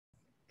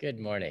Good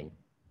morning.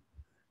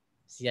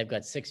 See, I've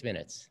got 6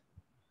 minutes.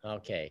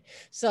 Okay.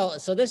 So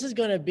this is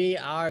going to be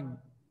our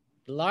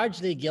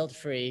largely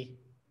guilt-free,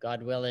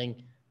 God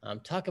willing,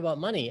 talk about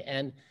money.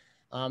 And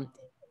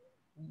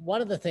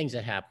one of the things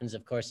that happens,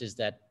 of course, is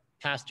that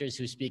pastors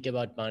who speak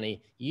about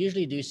money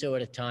usually do so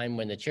at a time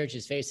when the church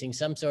is facing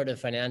some sort of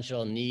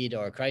financial need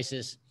or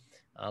crisis.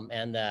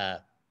 And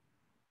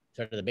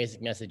sort of the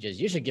basic message is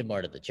you should give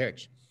more to the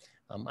church.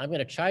 I'm going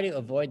to try to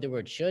avoid the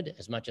word should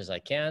as much as I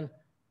can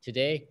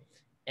today.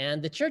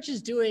 And the church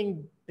is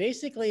doing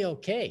basically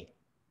okay.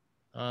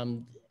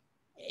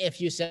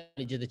 If you send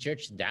money to the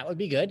church, that would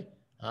be good.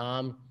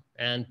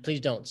 And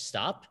please don't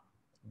stop.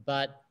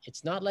 But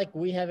it's not like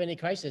we have any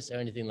crisis or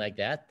anything like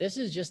that. This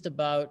is just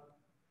about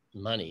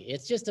money.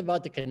 It's just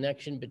about the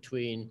connection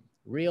between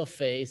real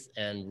faith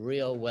and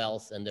real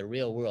wealth and the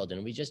real world.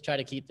 And we just try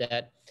to keep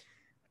that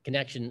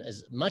connection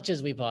as much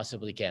as we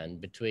possibly can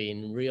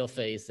between real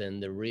faith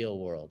and the real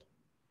world.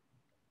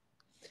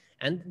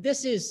 And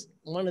this is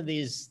one of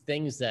these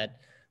things that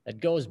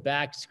goes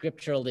back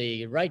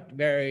scripturally, right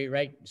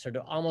sort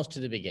of almost to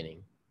the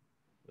beginning.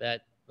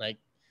 That like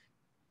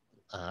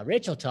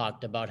Rachel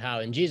talked about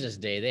how in Jesus'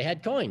 day they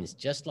had coins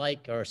just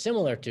like or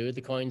similar to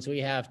the coins we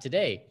have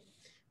today.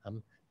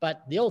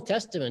 But the Old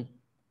Testament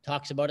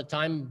talks about a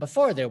time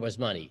before there was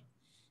money.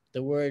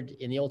 The word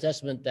in the Old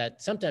Testament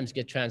that sometimes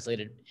gets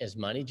translated as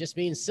money just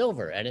means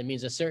silver, and it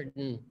means a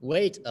certain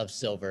weight of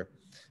silver.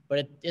 But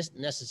it isn't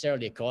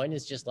necessarily a coin.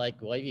 It's just like,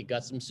 well, you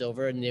got some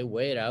silver and they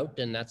weigh it out,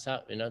 and that's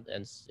how, and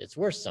it's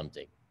worth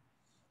something,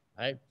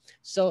 right?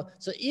 So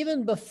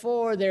even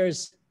before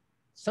there's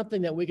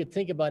something that we could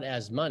think about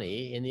as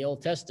money in the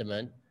Old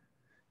Testament,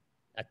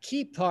 a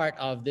key part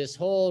of this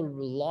whole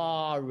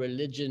law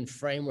religion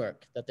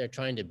framework that they're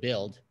trying to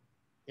build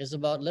is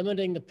about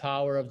limiting the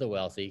power of the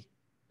wealthy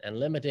and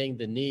limiting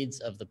the needs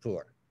of the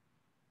poor.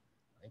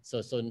 Right?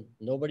 So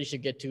nobody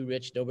should get too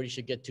rich, nobody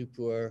should get too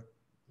poor.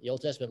 The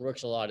Old Testament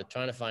works a lot at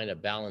trying to find a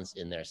balance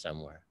in there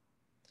somewhere.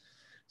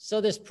 So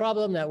this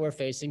problem that we're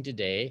facing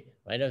today,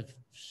 right, of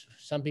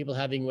some people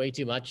having way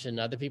too much and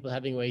other people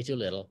having way too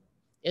little,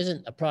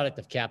 isn't a product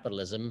of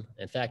capitalism.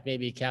 In fact,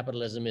 maybe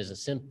capitalism is a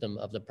symptom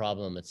of the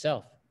problem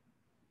itself.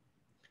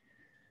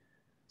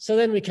 So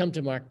then we come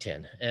to Mark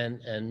 10,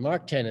 and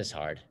Mark 10 is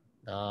hard.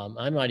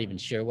 I'm not even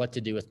sure what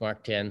to do with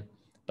Mark 10,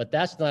 but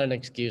that's not an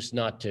excuse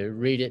not to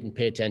read it and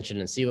pay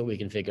attention and see what we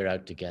can figure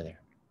out together.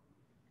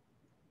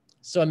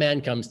 So a man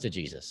comes to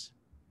Jesus.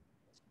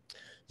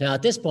 Now,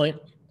 at this point,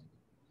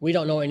 we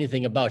don't know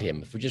anything about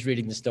him if we're just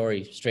reading the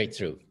story straight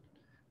through,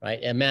 right?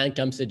 A man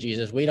comes to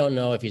Jesus. We don't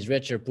know if he's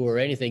rich or poor or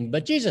anything,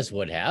 but Jesus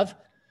would have,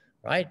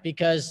 right?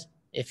 Because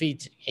if he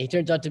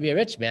turns out to be a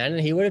rich man,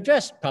 he would have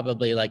dressed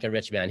probably like a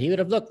rich man. He would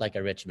have looked like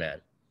a rich man,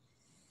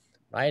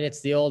 right?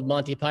 It's the old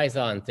Monty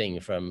Python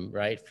thing from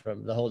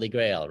the Holy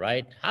Grail,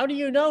 right? How do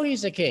you know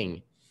he's a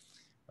king,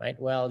 right?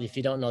 Well, if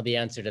you don't know the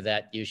answer to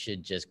that, you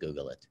should just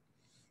Google it.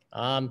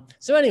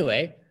 So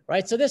anyway,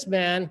 right? So this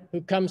man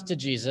who comes to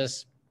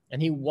Jesus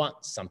and he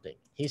wants something.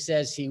 He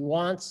says he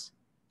wants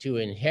to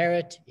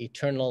inherit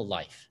eternal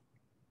life,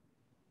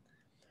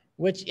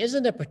 which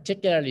isn't a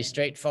particularly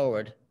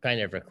straightforward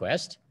kind of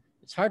request.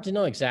 It's hard to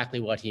know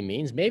exactly what he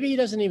means. Maybe he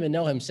doesn't even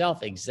know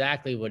himself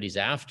exactly what he's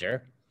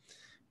after.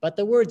 But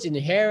the words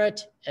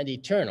inherit and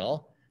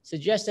eternal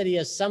suggest that he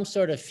has some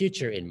sort of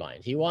future in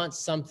mind. He wants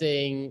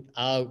something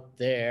out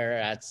there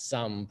at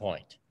some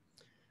point,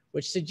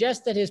 which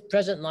suggests that his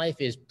present life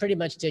is pretty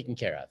much taken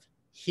care of.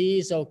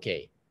 He's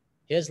okay.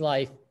 His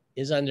life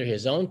is under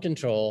his own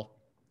control,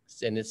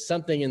 and it's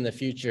something in the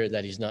future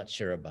that he's not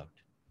sure about.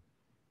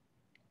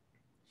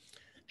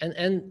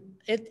 And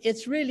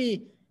it's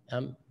really,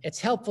 it's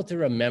helpful to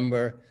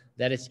remember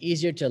that it's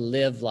easier to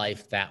live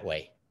life that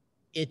way.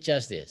 It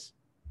just is,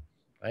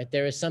 right?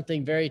 There is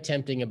something very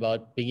tempting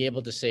about being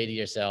able to say to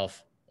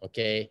yourself,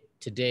 okay,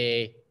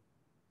 today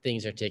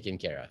things are taken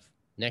care of.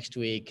 Next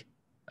week,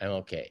 I'm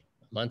okay.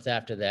 Month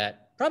after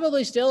that,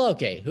 probably still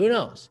okay. Who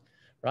knows,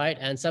 right?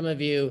 And some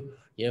of you,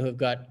 who've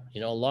got,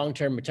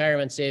 long-term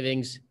retirement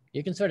savings,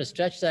 you can sort of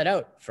stretch that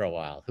out for a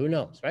while. Who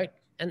knows, right?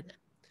 And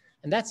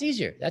that's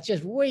easier. That's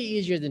just way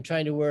easier than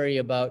trying to worry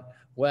about,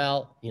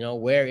 well,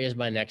 where is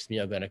my next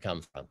meal going to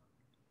come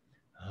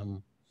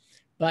from?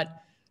 But,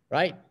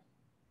 right?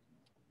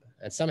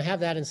 And some have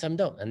that and some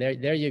don't. And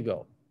there you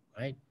go,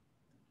 right?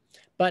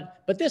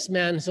 But this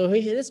man,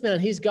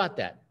 he's got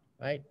that,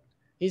 right?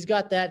 He's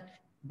got that.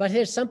 But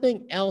here's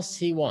something else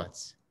he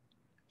wants.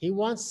 He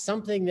wants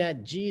something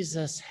that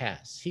Jesus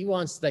has. He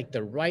wants like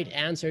the right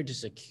answer to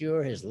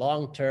secure his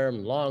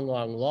long-term,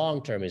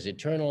 his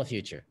eternal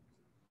future.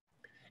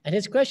 And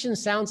his question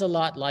sounds a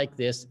lot like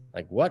this,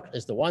 like, what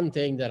is the one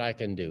thing that I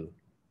can do?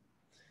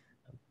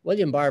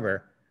 William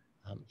Barber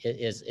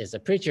is a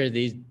preacher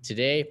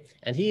today,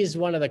 and he is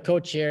one of the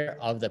co-chair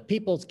of the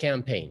People's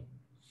Campaign,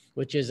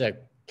 which is a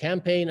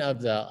campaign of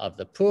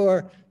the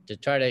poor to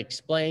try to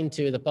explain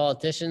to the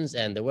politicians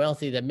and the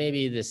wealthy that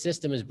maybe the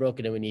system is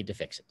broken and we need to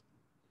fix it.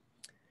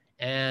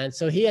 And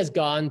so he has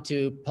gone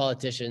to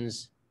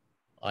politicians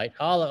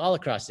all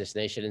across this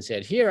nation and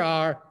said, here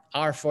are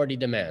our 40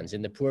 demands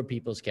in the Poor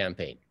People's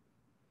Campaign.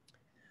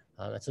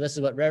 So this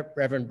is what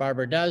Reverend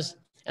Barber does.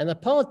 And the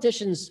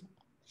politicians,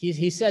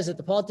 he says that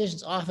the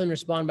politicians often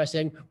respond by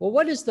saying, well,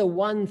 what is the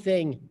one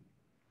thing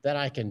that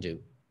I can do?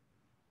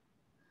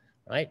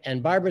 Right?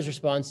 And Barber's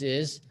response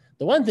is,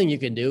 the one thing you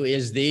can do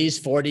is these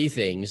 40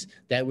 things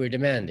that we're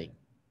demanding.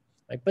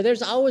 Right? But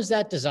there's always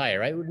that desire,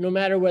 right? No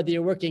matter whether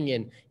you're working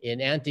in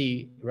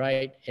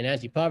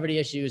anti-poverty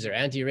issues or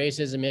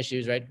anti-racism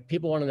issues, right?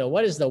 People want to know,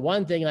 what is the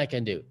one thing I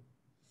can do?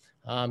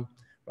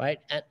 Right?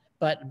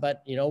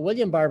 But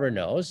William Barber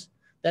knows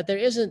that there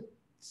isn't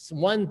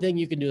one thing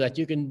you can do, that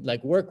you can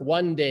like work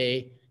one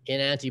day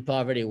in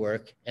anti-poverty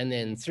work and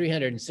then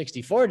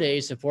 364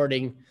 days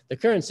supporting the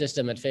current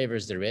system that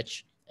favors the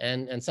rich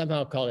and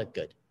somehow call it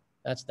good.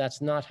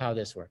 That's not how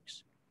this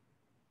works.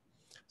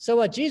 So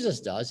what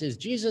Jesus does is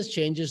Jesus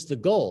changes the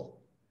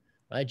goal.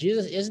 Right?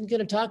 Jesus isn't going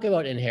to talk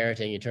about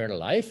inheriting eternal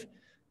life.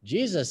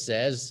 Jesus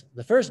says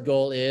the first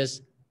goal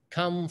is,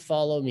 come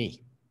follow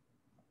me.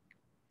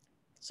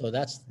 So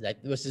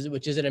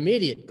which is an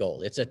immediate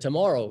goal. It's a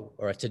tomorrow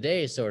or a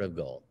today sort of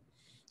goal,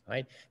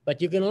 right? But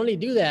you can only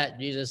do that,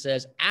 Jesus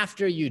says,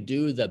 after you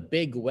do the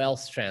big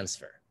wealth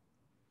transfer.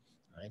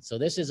 Right? So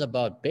this is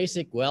about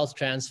basic wealth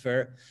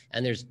transfer,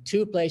 and there's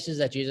two places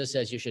that Jesus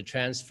says you should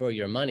transfer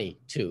your money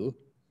to.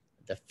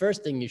 The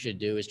first thing you should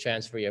do is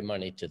transfer your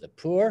money to the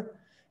poor,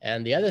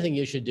 and the other thing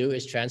you should do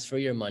is transfer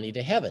your money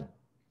to heaven.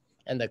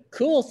 And the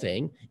cool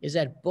thing is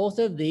that both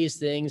of these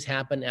things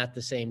happen at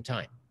the same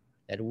time.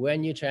 That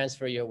when you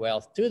transfer your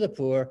wealth to the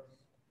poor,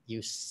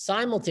 you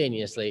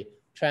simultaneously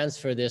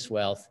transfer this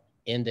wealth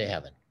into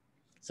heaven.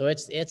 So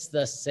it's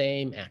the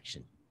same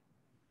action.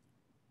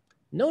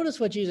 Notice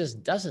what Jesus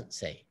doesn't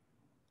say.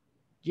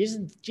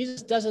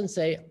 Jesus doesn't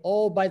say,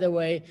 oh, by the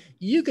way,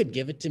 you could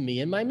give it to me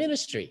in my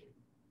ministry,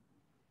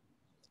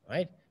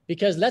 right?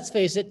 Because let's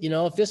face it,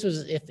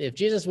 if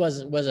Jesus was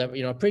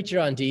a preacher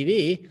on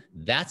TV,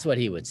 that's what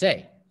he would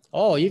say.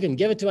 Oh, you can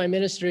give it to my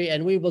ministry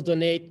and we will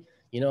donate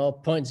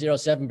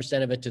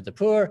 0.07% of it to the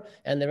poor,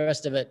 and the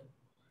rest of it,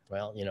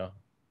 well,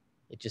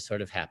 it just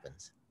sort of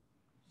happens,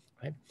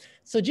 right?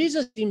 So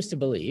Jesus seems to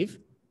believe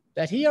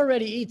that he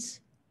already eats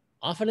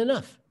often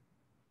enough.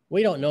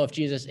 We don't know if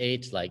Jesus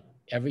ate like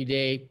every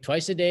day,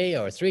 twice a day,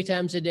 or 3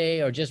 times a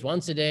day, or just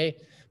once a day,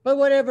 but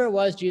whatever it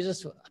was,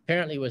 Jesus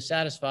apparently was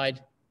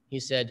satisfied. He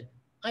said,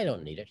 I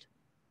don't need it.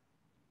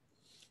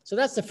 So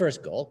that's the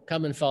first goal,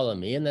 come and follow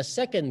me. And the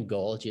second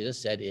goal,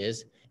 Jesus said,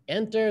 is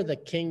enter the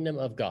kingdom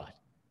of God,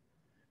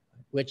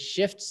 which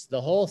shifts the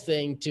whole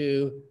thing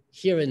to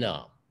here and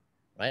now,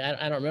 right?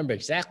 I don't remember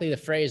exactly the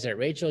phrase that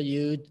Rachel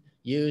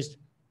used,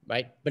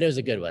 right? But it was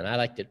a good one. I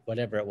liked it,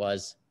 whatever it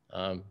was.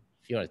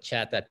 If you want to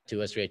chat that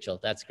to us, Rachel,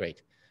 that's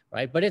great,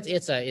 right? But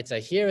it's a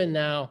here and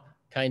now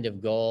kind of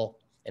goal,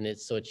 and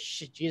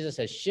Jesus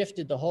has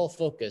shifted the whole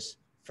focus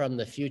from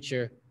the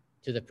future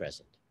to the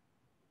present.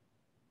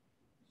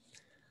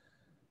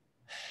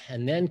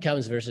 And then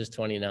comes verses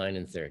 29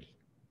 and 30.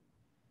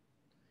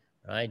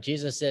 Right?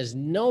 Jesus says,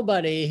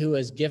 nobody who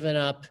has given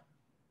up,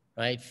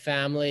 right,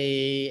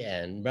 family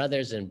and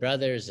brothers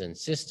and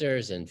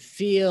sisters and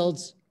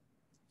fields,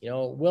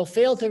 will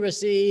fail to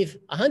receive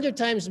 100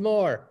 times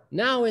more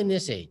now in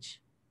this age.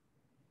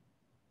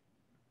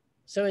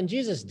 So in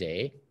Jesus'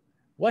 day,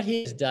 what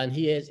he has done,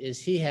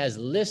 he has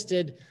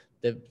listed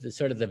the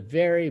sort of the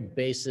very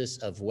basis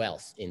of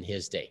wealth in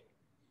his day.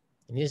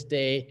 In his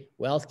day,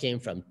 wealth came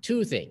from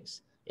two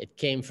things. It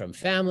came from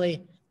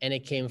family and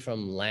it came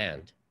from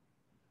land.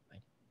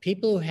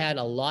 People who had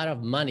a lot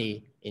of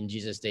money in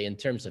Jesus' day in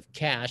terms of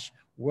cash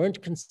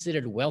weren't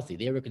considered wealthy.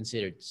 They were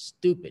considered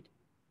stupid,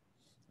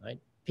 right?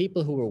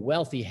 People who were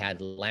wealthy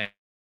had land.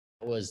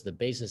 That was the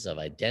basis of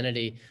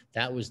identity.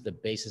 That was the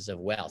basis of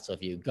wealth. So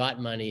if you got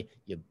money,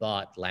 you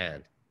bought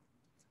land.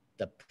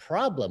 The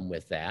problem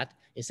with that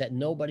is that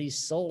nobody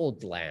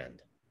sold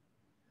land,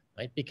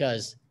 right?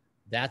 Because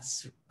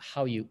that's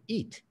how you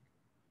eat,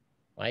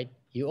 right?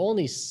 You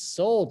only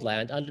sold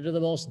land under the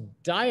most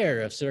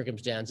dire of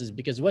circumstances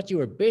because what you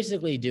were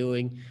basically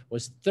doing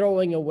was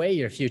throwing away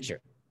your future,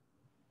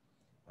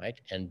 right?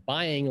 And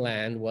buying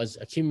land was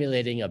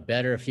accumulating a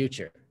better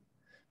future.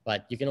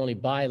 But you can only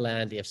buy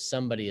land if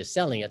somebody is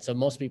selling it. So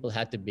most people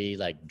had to be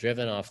like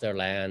driven off their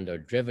land or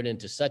driven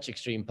into such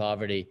extreme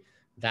poverty.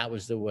 That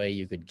was the way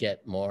you could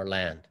get more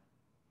land.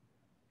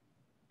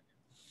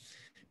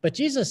 But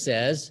Jesus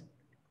says,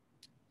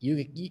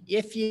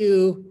 if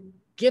you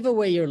give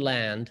away your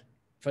land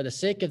for the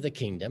sake of the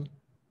kingdom,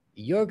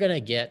 you're going to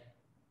get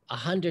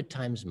 100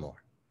 times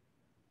more.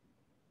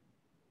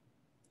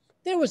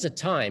 There was a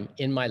time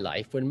in my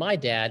life when my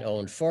dad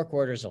owned 4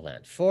 quarters of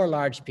land, 4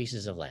 large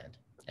pieces of land,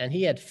 and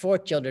he had 4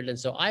 children. And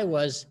so I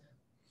was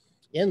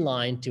in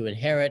line to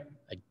inherit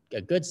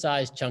a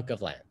good-sized chunk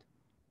of land.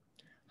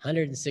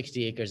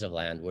 160 acres of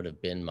land would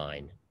have been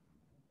mine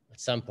at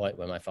some point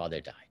when my father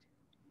died.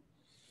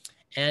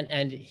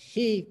 And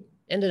he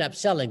ended up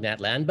selling that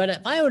land, but if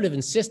I would have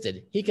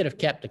insisted, he could have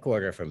kept a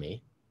quarter for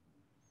me.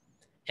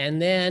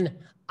 And then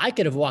I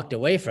could have walked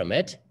away from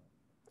it,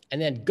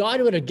 and then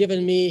God would have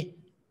given me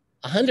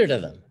 100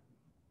 of them.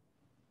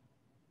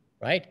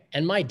 right?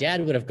 And my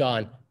dad would have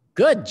gone,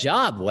 good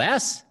job,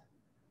 Wes,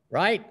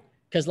 right?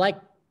 Because like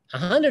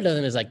 100 of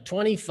them is like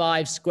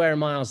 25 square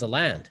miles of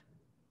land.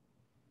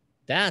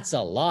 That's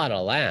a lot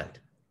of land.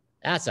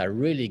 That's a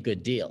really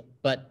good deal.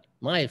 But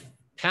my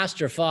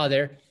pastor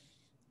father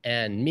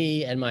and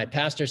me and my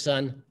pastor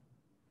son,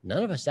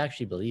 none of us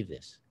actually believe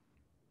this,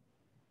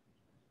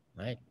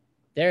 right?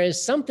 There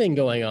is something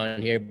going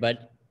on here,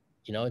 but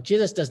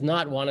Jesus does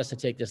not want us to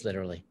take this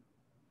literally,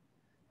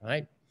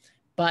 right?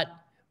 But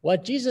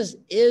what Jesus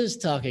is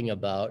talking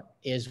about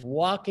is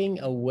walking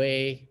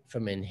away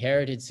from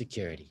inherited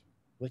security,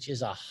 which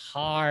is a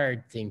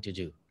hard thing to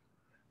do,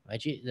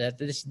 right?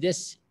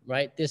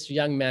 This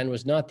young man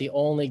was not the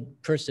only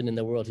person in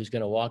the world who's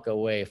going to walk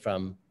away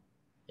from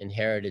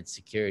inherited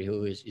security,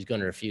 who is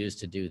going to refuse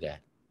to do that.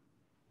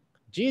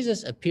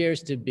 Jesus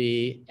appears to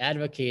be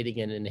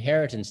advocating an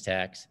inheritance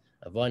tax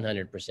of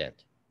 100%.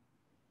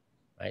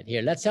 Right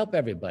here, let's help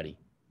everybody,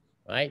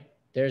 right?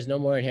 There's no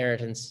more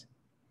inheritance.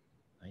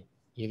 Right?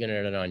 You're going to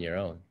earn it on your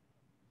own.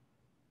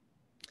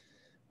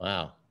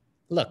 Wow.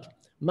 Look,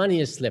 money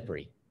is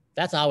slippery.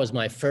 That's always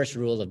my first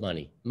rule of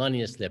money.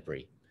 Money is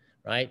slippery,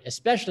 right?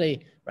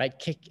 Especially, right?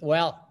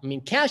 Well, I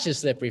mean, cash is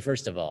slippery,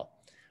 first of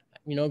all.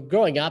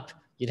 Growing up,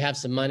 you'd have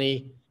some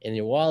money in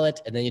your wallet,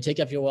 and then you take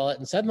up your wallet,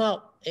 and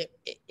somehow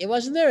it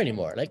wasn't there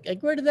anymore. Like,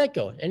 where did that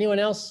go? Anyone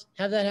else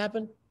have that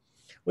happen?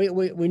 We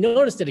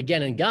noticed it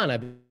again in Ghana,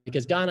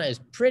 because Ghana is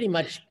pretty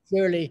much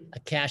purely a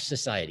cash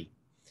society.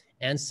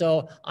 And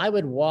so I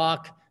would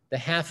walk the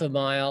half a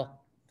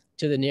mile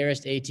to the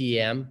nearest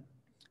ATM.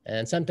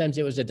 And sometimes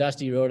it was a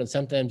dusty road, and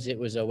sometimes it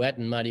was a wet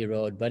and muddy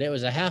road, but it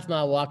was a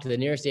half-mile walk to the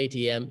nearest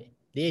ATM.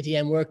 The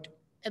ATM worked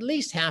at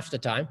least half the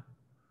time,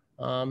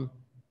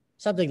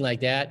 something like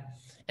that.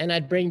 And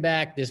I'd bring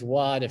back this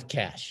wad of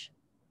cash.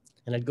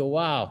 And I'd go,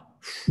 wow,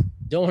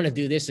 don't want to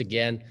do this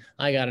again.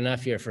 I got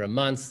enough here for a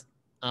month.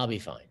 I'll be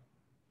fine.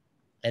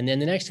 And then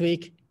the next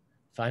week,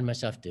 find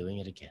myself doing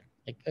it again.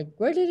 Like,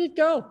 where did it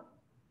go?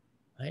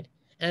 Right?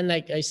 And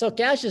like, so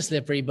cash is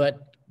slippery,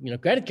 but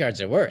credit cards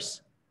are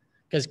worse,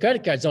 because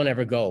credit cards don't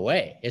ever go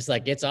away. It's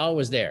like, it's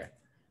always there.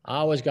 I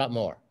always got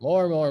more.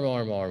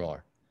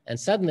 And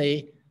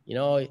suddenly,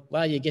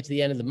 you get to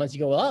the end of the month, you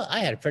go, well, I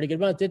had a pretty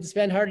good month, didn't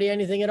spend hardly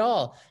anything at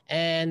all.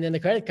 And then the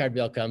credit card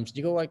bill comes.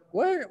 You go like,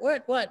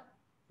 what?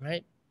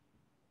 Right?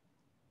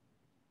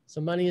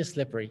 So money is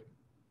slippery.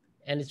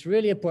 And it's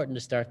really important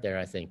to start there,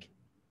 I think,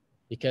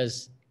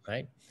 because,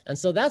 right? And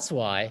so that's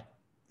why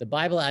the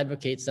Bible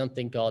advocates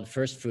something called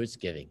first fruits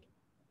giving.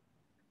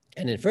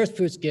 And in first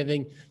fruits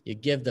giving, you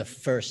give the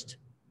first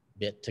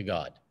bit to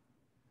God.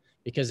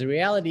 Because the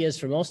reality is,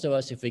 for most of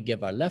us, if we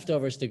give our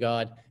leftovers to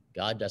God,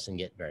 God doesn't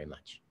get very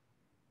much,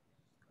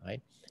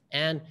 right?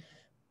 And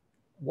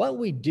what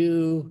we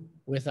do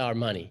with our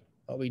money,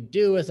 what we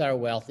do with our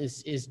wealth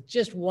is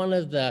just one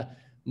of the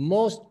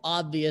most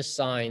obvious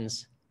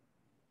signs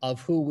of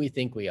who we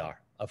think we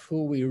are, of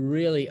who we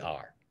really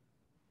are,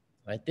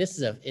 right?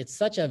 It's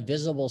such a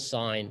visible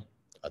sign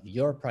of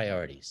your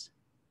priorities,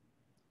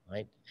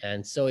 right?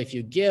 And so if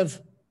you give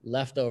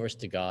leftovers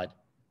to God,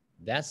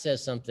 that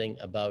says something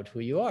about who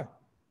you are,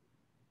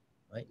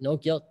 right? No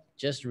guilt,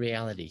 just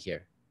reality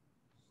here,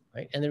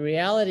 right? And the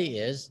reality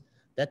is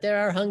that there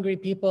are hungry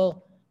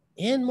people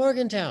in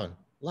Morgantown,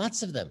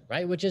 lots of them,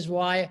 right? Which is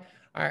why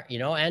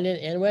and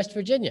in West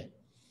Virginia,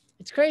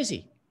 it's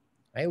crazy.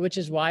 Right, which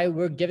is why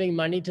we're giving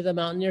money to the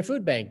Mountaineer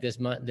Food Bank this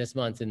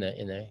month in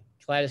the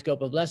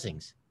Kaleidoscope of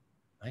Blessings.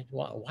 Right?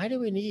 Why do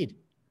we need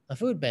a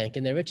food bank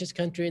in the richest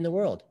country in the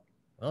world?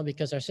 Well,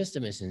 because our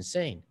system is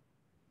insane,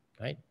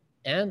 right?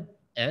 And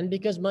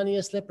because money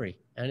is slippery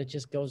and it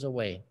just goes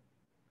away.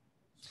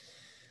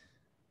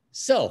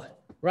 So,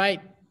 right,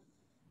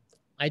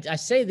 I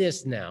say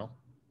this now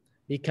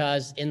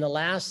because in the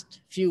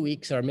last few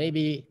weeks, or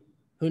maybe,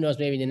 who knows,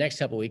 maybe in the next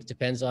couple of weeks,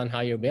 depends on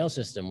how your mail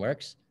system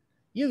works,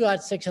 you got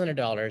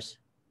 $600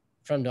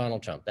 from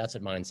Donald Trump. That's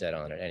what mine said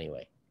on it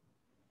anyway.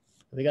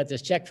 We got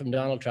this check from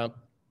Donald Trump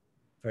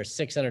for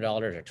 $600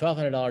 or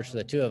 $1,200 for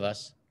the two of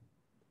us.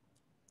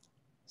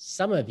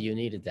 Some of you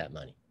needed that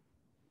money,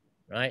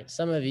 right?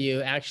 Some of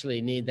you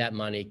actually need that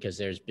money because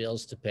there's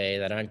bills to pay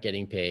that aren't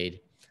getting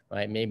paid,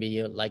 right? Maybe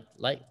you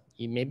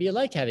maybe you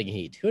like having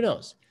heat. Who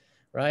knows,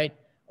 right?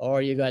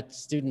 Or you got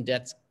student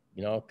debts,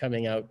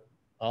 coming out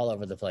all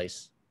over the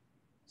place.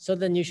 So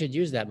then you should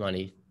use that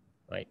money,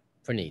 right,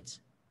 for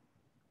needs,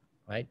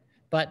 right?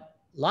 But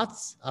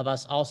lots of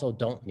us also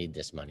don't need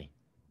this money.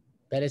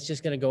 That it's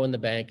just going to go in the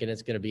bank and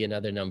it's going to be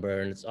another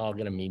number and it's all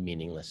going to be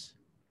meaningless,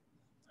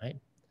 right?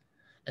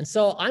 And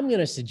so I'm going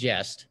to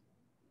suggest,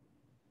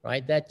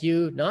 right, that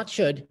you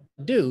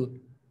do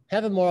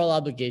have a moral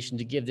obligation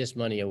to give this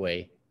money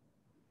away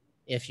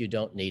if you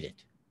don't need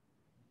it.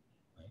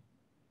 Right?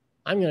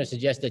 I'm going to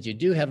suggest that you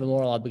do have a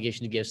moral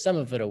obligation to give some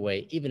of it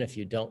away even if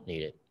you don't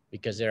need it,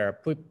 because there are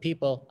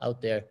people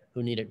out there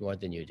who need it more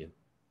than you do.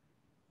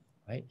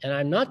 Right? And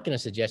I'm not going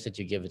to suggest that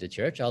you give it to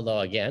church, although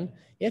again,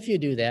 if you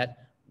do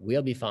that,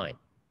 we'll be fine,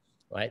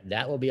 right?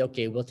 That will be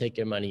okay. We'll take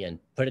your money and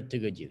put it to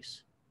good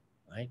use,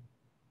 right?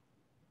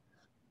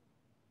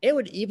 it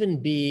would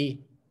even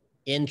be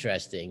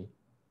interesting,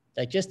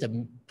 like just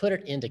to put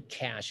it into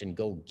cash and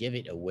go give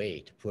it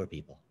away to poor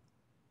people.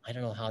 I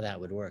don't know how that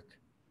would work,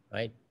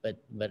 right? But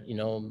you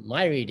know,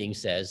 my reading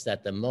says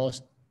that the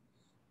most,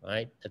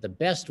 right, that the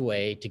best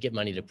way to get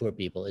money to poor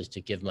people is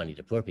to give money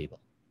to poor people,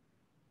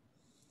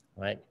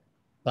 right?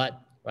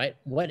 But, right,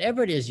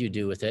 whatever it is you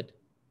do with it,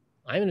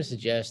 I'm going to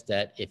suggest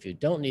that if you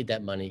don't need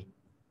that money,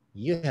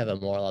 you have a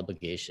moral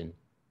obligation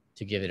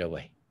to give it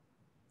away.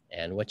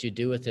 And what you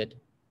do with it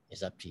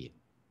is up to you.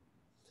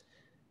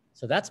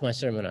 So that's my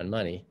sermon on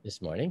money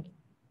this morning.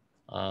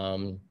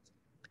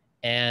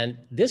 And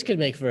this could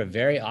make for a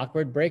very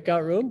awkward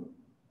breakout room,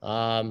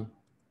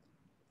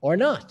 or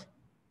not,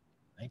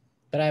 right?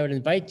 But I would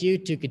invite you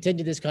to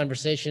continue this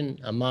conversation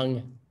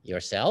among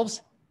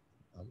yourselves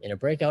in a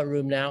breakout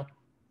room now.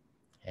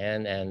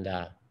 And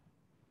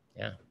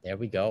yeah, there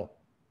we go.